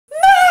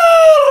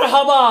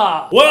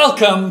Merhaba!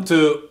 Welcome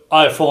to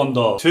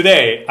iPhonedo.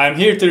 Today I'm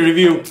here to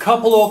review a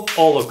couple of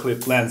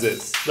Olloclip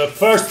lenses. The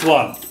first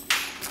one,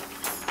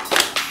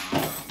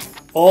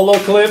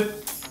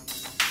 Olloclip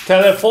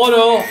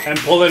Telephoto and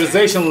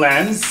polarization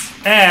lens,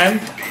 and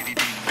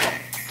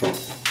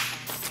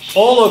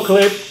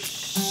Olloclip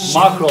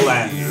macro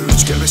lens.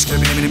 Üç kere beş kere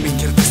benim bin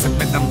kere test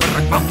etmeden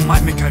bırakmam.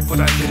 My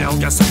iPhonedo elleri al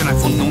gel sakın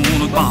iPhone'u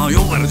unutma.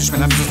 Yollara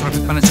düşmeden bize sorup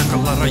etmene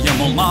çakallara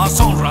yem olma.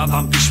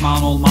 Sonradan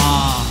pişman olma.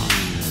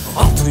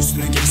 Altın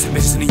üstüne gelirse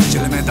berisini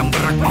incelemeden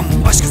bırakmam.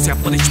 Başkası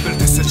yapmadı hiçbir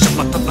testleri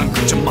şaplaktan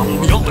kaçınmam.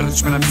 Yollara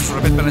düşmeden bize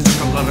sorup etmene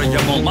çakallara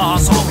yem olma.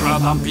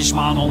 Sonradan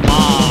pişman olma.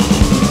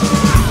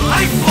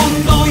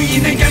 iPhonedo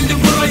yine geldi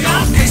buraya.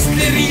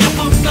 Testleri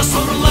yapıp da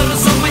soruları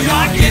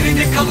sormaya.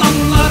 Geride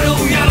kalanları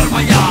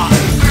uyarmaya.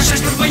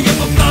 Karşılaştırma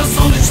yapıp da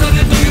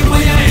sonuçları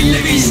duyurmaya.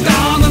 Elle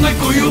vicdanına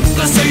koyup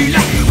da söyle.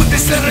 Bu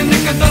testlere ne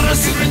kadar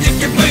sürecek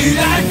ki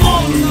böyle.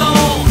 iPhonedo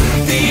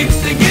deyip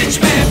de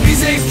geçme.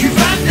 Bize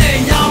güven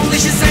de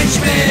yanlışı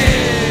seçme.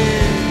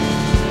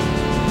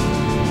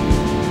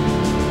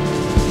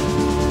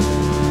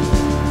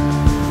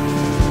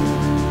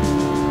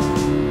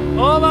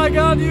 Oh my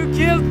god, you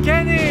killed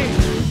Kenny!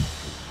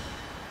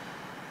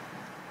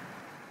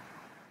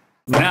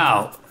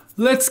 Now,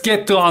 let's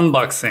get to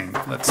unboxing.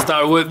 Let's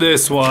start with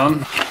this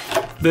one.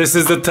 This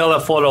is the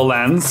telephoto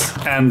lens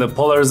and the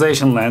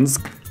polarization lens.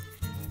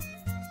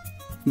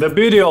 The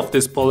beauty of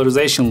this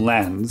polarization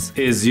lens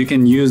is you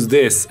can use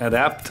this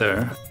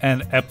adapter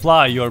and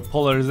apply your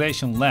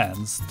polarization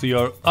lens to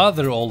your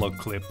other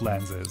Olloclip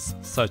lenses,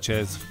 such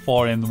as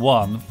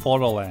 4-in-1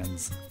 photo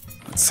lens.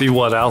 Let's see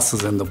what else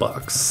is in the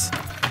box.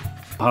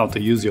 How to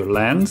use your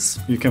lens.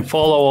 You can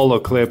follow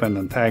Olloclip and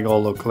then tag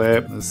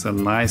Olloclip. It's a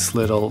nice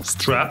little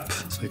strap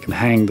so you can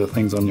hang the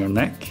things on your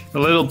neck. A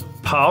little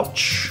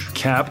pouch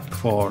cap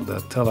for the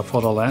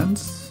telephoto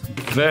lens.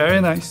 Very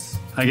nice.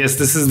 I guess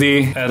this is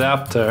the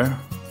adapter.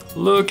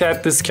 Look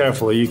at this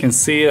carefully. You can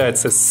see that it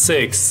says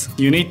 6.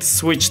 You need to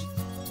switch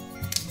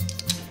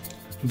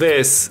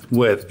this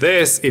with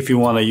this if you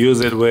want to use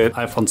it with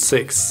iPhone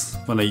 6.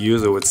 When I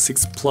use it with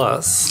 6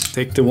 Plus,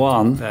 take the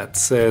one that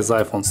says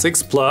iPhone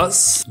 6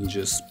 Plus and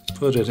just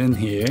put it in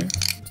here.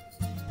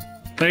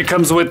 Then it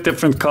comes with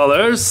different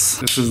colors.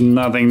 This is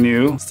nothing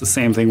new. It's the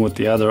same thing with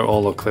the other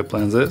Olloclip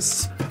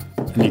lenses.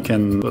 And you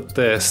can put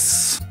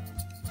this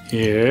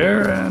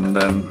here and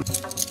then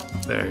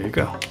there you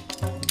go.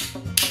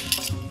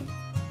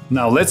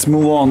 Now let's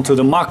move on to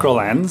the macro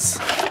lens.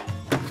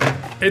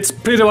 It's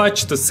pretty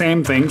much the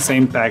same thing,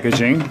 same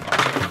packaging.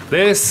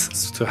 This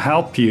is to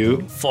help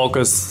you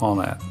focus on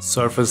a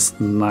surface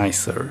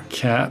nicer.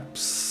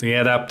 Caps, the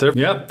adapter.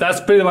 Yep,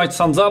 that's pretty much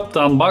sums up the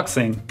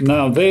unboxing.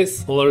 Now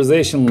this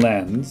polarization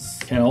lens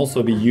can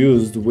also be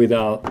used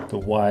without the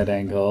wide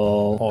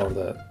angle or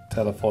the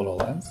telephoto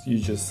lens. You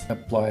just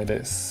apply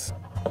this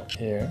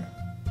here.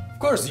 Of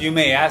course, you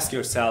may ask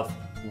yourself,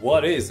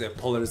 what is a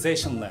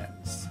polarization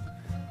lens?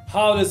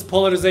 How does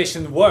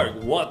polarization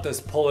work? What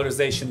does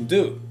polarization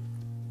do?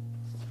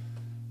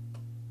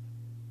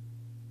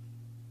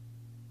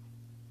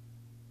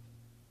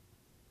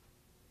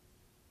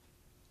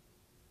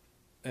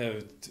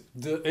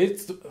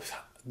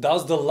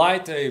 Does the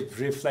light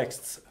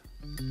reflects?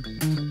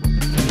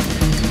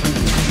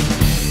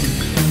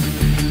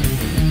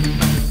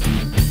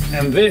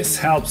 And this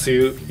helps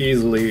you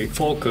easily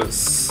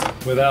focus.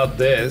 Without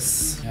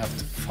this, you have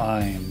to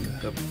find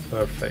the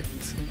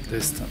perfect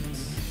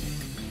distance.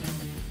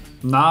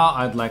 Now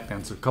I'd like to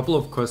answer a couple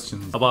of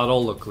questions about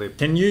Olloclip.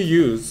 Can you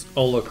use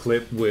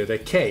Olloclip with a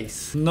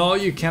case? No,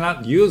 you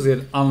cannot use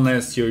it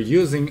unless you're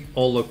using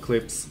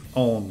Olloclip's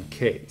own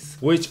case,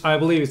 which I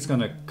believe is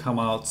gonna come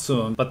out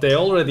soon. But they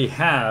already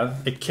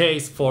have a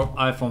case for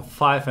iPhone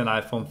 5 and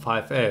iPhone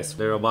 5s.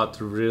 They're about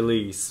to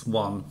release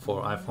one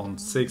for iPhone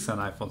 6 and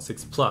iPhone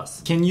 6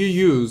 Plus. Can you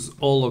use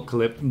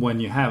Olloclip when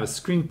you have a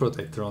screen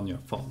protector on your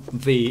phone?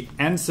 The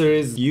answer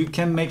is you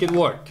can make it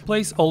work.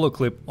 Place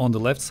Olloclip on the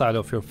left side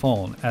of your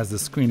phone as the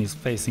screen is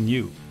facing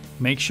you.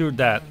 Make sure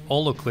that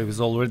Olloclip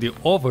is already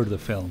over the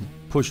film.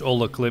 Push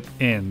Olloclip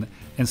in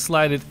and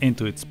slide it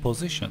into its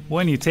position.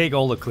 When you take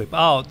Olloclip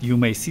out, you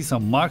may see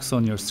some marks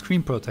on your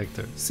screen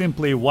protector.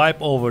 Simply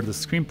wipe over the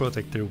screen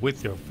protector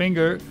with your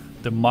finger.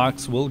 The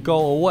marks will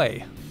go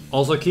away.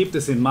 Also keep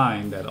this in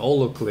mind that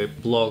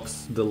Olloclip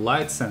blocks the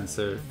light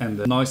sensor and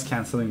the noise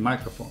cancelling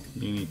microphone.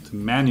 You need to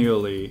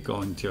manually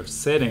go into your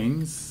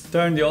settings,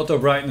 turn the auto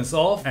brightness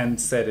off and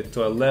set it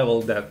to a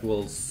level that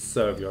will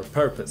serve your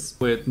purpose.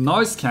 With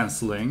noise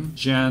cancelling,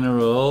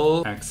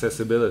 general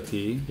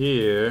accessibility,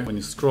 here when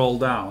you scroll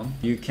down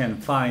you can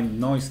find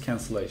noise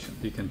cancellation.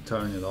 You can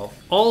turn it off.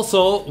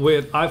 Also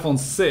with iPhone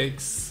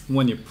 6,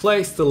 when you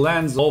place the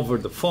lens over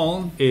the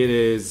phone, it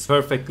is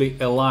perfectly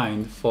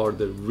aligned for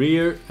the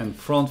rear and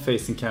front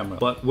facing camera.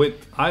 But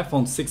with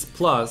iPhone 6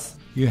 Plus,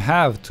 you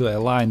have to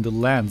align the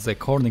lens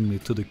accordingly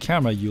to the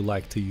camera you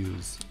like to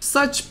use.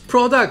 Such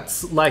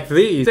products like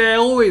these, they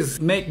always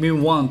make me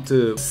want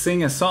to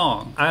sing a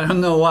song. I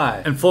don't know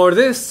why. And for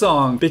this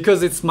song,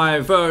 because it's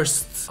my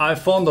first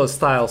iPhonedo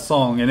style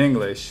song in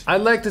English,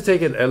 I'd like to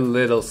take it a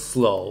little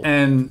slow.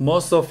 And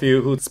most of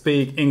you who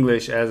speak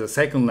English as a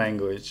second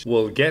language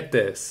will get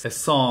this, a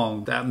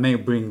song that may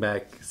bring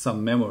back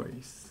some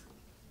memories.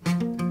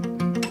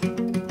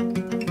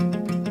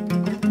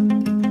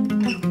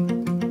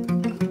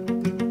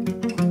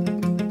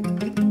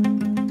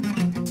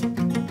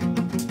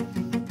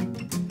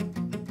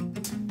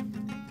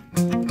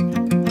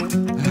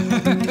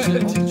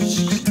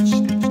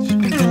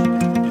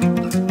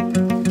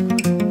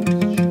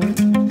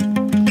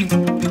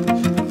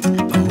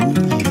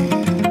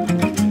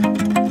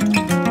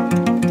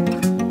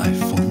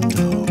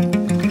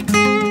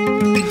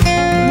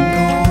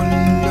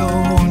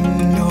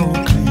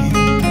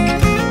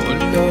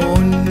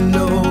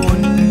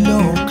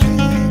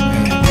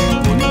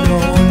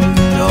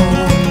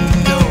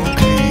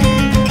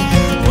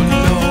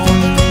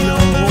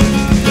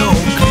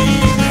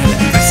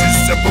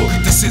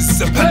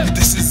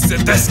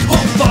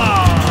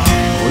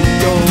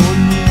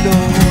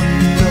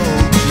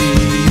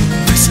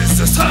 This is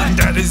the sun,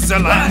 that is the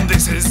land,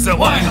 this is the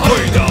wine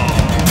hoida.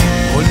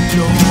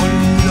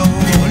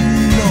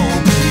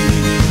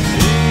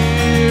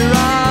 Here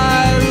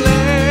I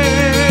lay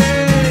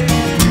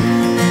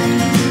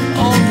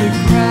on the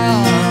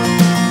ground,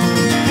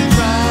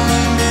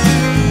 trying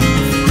to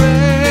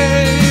pray.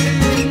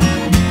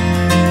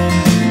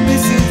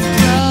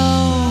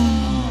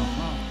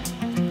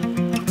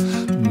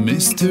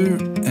 Mr.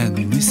 and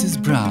Mrs.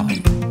 Brown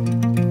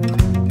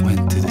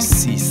went to the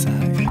seaside.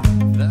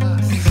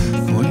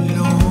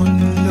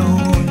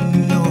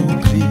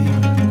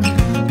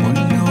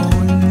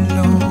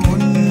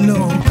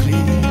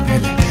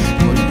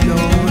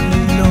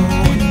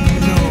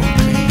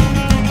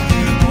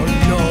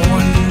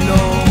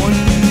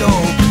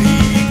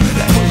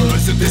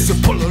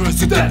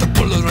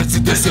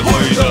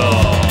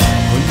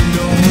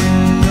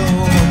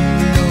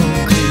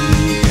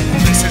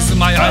 This is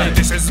my eye,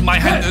 this is my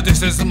hand,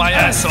 this is my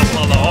ass.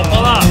 Hoppala,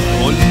 hoppala.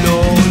 Here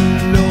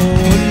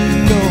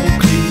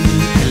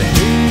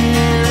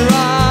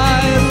I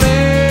lay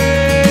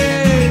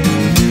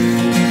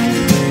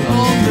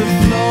on the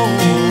floor,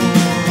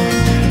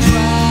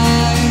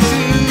 trying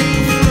to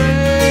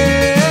pray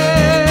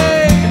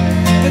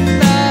a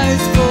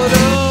nice photo.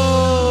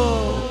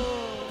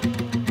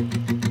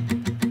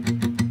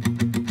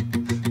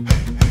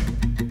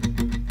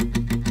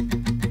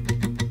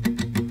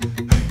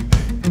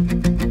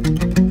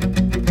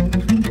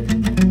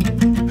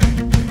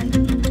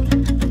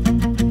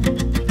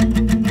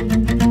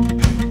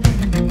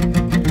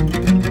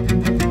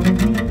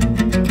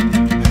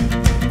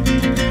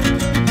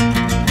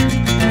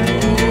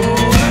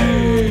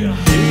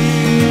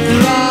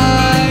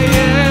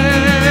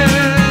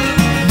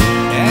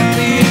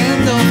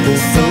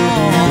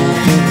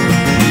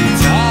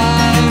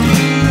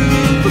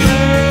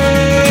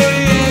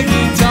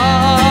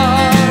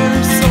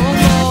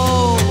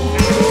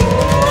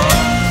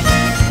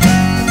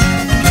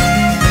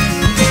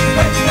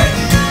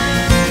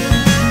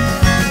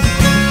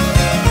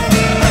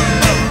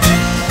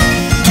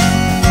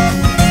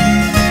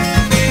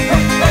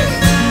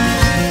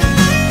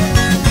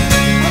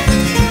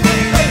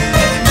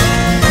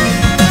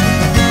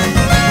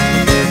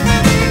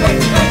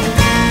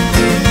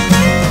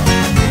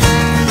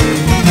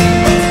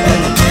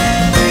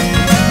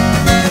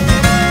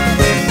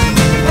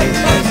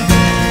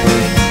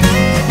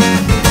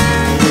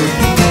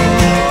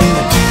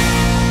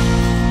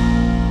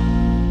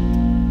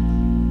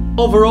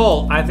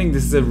 Overall, I think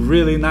this is a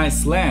really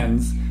nice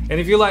lens, and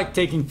if you like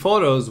taking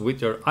photos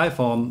with your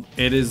iPhone,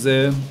 it is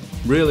a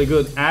really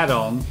good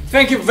add-on.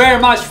 Thank you very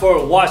much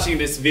for watching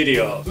this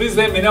video. Please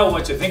let me know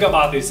what you think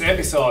about this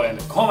episode in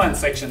the comment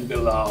section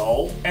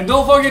below. And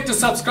don't forget to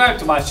subscribe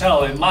to my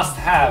channel, it must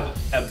have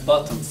a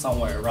button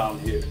somewhere around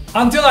here.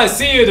 Until I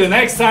see you the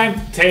next time,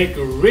 take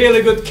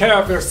really good care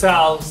of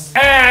yourselves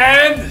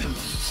and...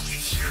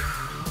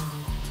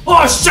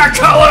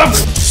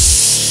 Ōlloclip!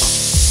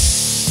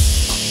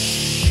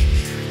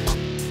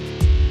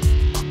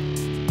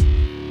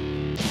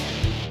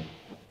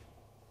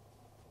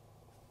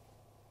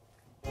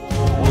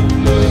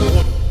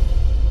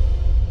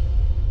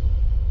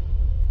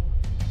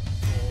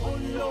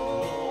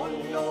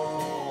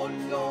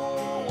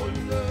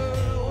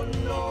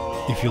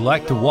 If you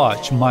like to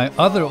watch my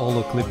other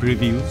Ōlloclip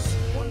reviews,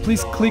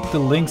 please click the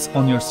links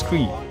on your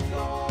screen.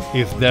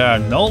 If there are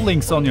no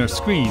links on your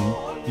screen,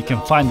 you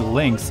can find the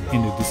links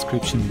in the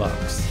description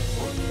box.